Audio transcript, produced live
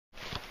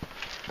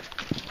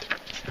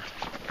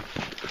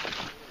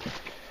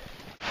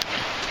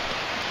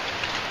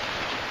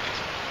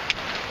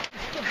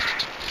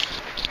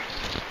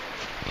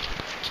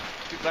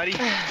buddy.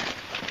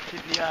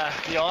 Hit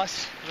the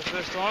ice for the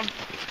first time.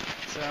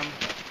 It's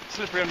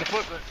slippery on the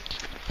foot, but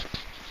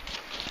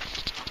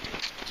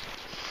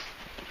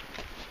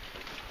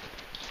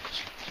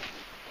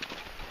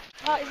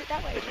oh, is it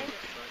that way?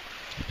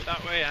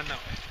 that way and that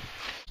way.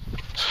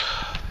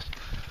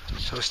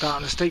 So we're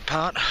starting the steep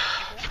part.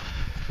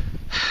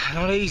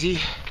 Not easy,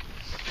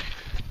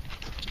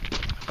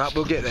 but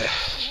we'll get there.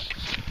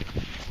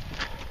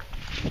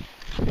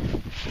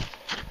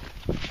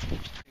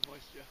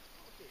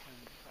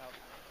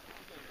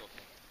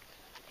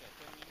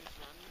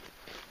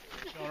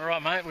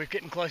 Alright mate, we're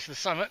getting close to the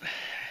summit.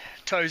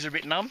 Toes are a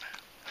bit numb,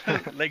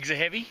 legs are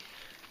heavy,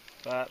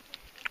 but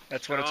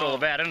that's what it's all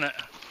about, isn't it?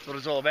 That's what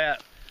it's all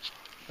about.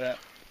 But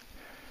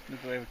look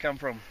where we've come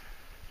from.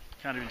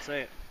 Can't even see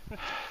it.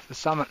 The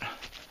summit. How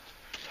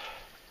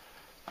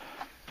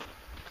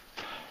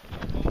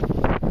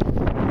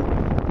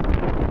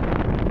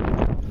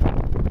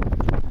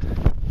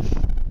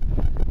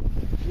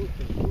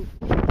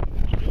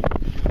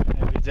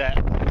is that?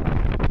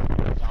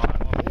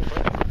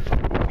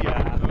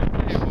 Yeah,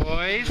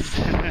 boys.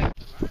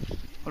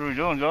 What are we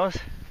doing, guys?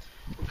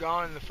 We're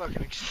going in the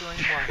fucking extreme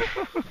way.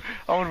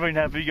 I would have been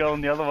happy going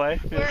the other way.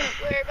 We're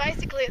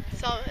basically at the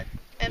summit,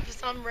 and for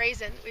some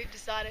reason we've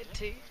decided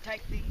to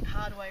take the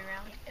hard way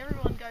around.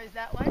 Everyone goes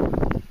that way,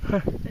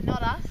 but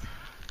not us.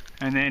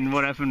 And then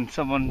what happened?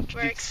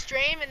 We're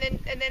extreme, and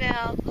then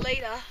our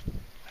leader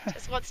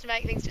just wants to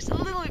make things just a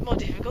little bit more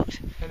difficult.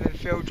 And then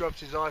Phil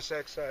drops his ice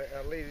axe, so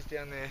our leader's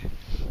down there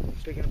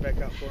picking it back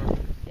up for him.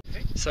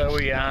 So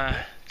we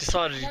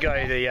decided to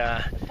go the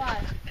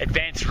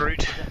advanced route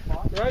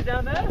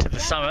to the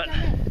summit.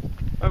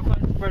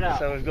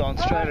 So we've gone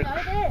straight,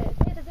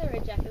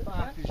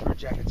 These red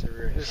jackets are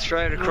real.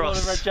 straight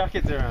across red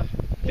jackets around.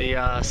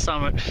 the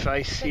summit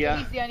face here.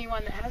 He's the only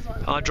one that has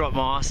one. I dropped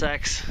my ice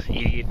axe,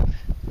 idiot.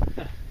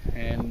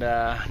 And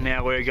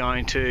now we're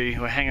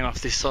hanging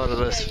off this side of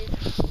this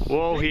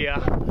wall here.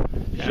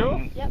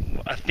 Sure? Yep.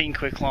 I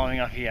think we're climbing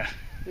up here.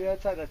 Yeah,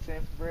 I'd say that's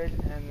sample bread,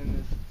 and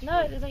then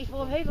No, there's only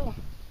 4 people.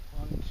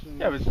 there's 1, 2...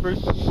 Yeah, but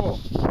Bruce was 4.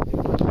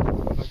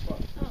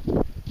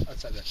 I'd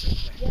say that's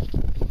it. Yep.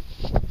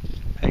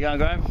 How you going,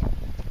 Graham?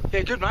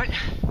 Yeah, good mate.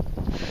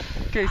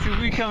 Okay, so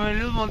we come a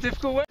little more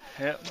difficult way.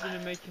 Yep.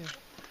 Didn't make it.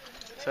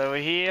 So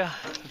we're here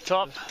at the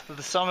top of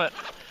the summit.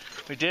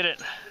 We did it.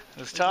 It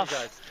was tough,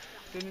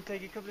 Didn't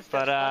take a couple of steps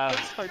but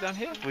backwards, like down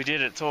here. we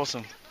did it. It's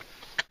awesome.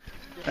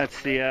 That's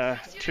the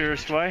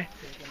tourist way.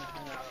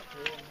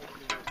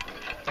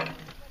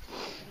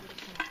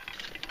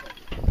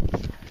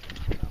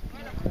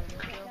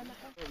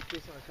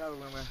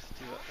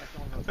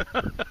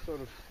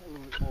 Sort of a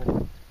little bit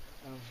more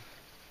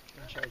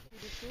in shape.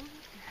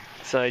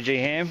 So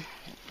G-Ham,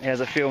 how's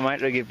it feel, mate,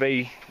 to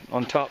be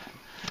on top?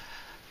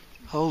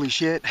 Holy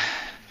shit.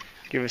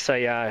 Give us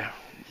a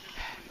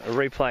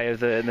replay of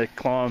the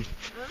climb.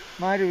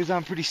 Mate, it was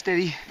pretty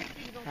steady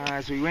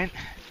as we went.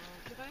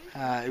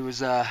 It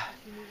was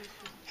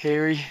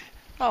hairy.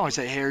 I won't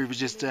say hairy, it was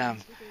just at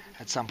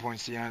some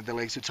points, you know, the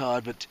legs were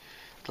tired, but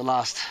the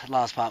last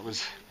part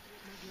was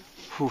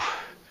whew.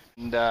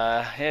 And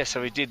yeah,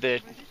 so we did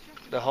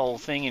the whole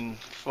thing in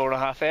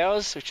 4.5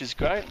 hours, which is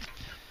great.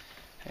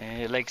 And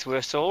your legs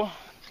were sore.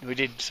 We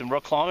did some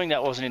rock climbing,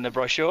 that wasn't in the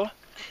brochure.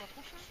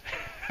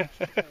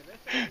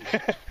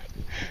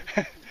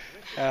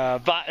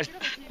 But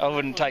I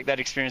wouldn't take that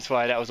experience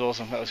away. That was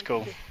awesome. That was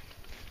cool.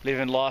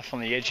 Living life on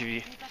the edge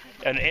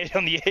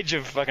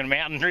of fucking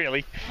mountain,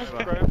 really.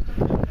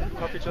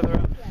 Help each other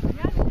out.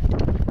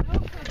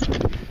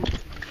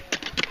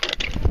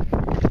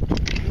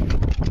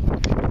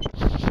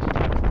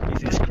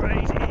 This is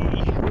crazy.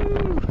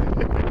 Woo.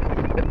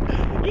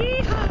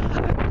 Yeehaw.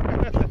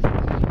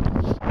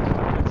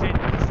 That's it.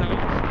 That's the summit.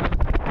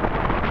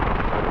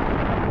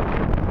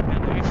 Now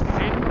this is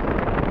it.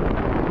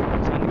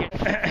 Time to get.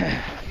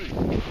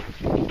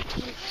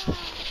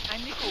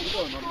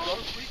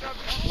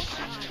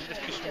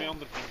 Just push me on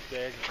the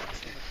bag.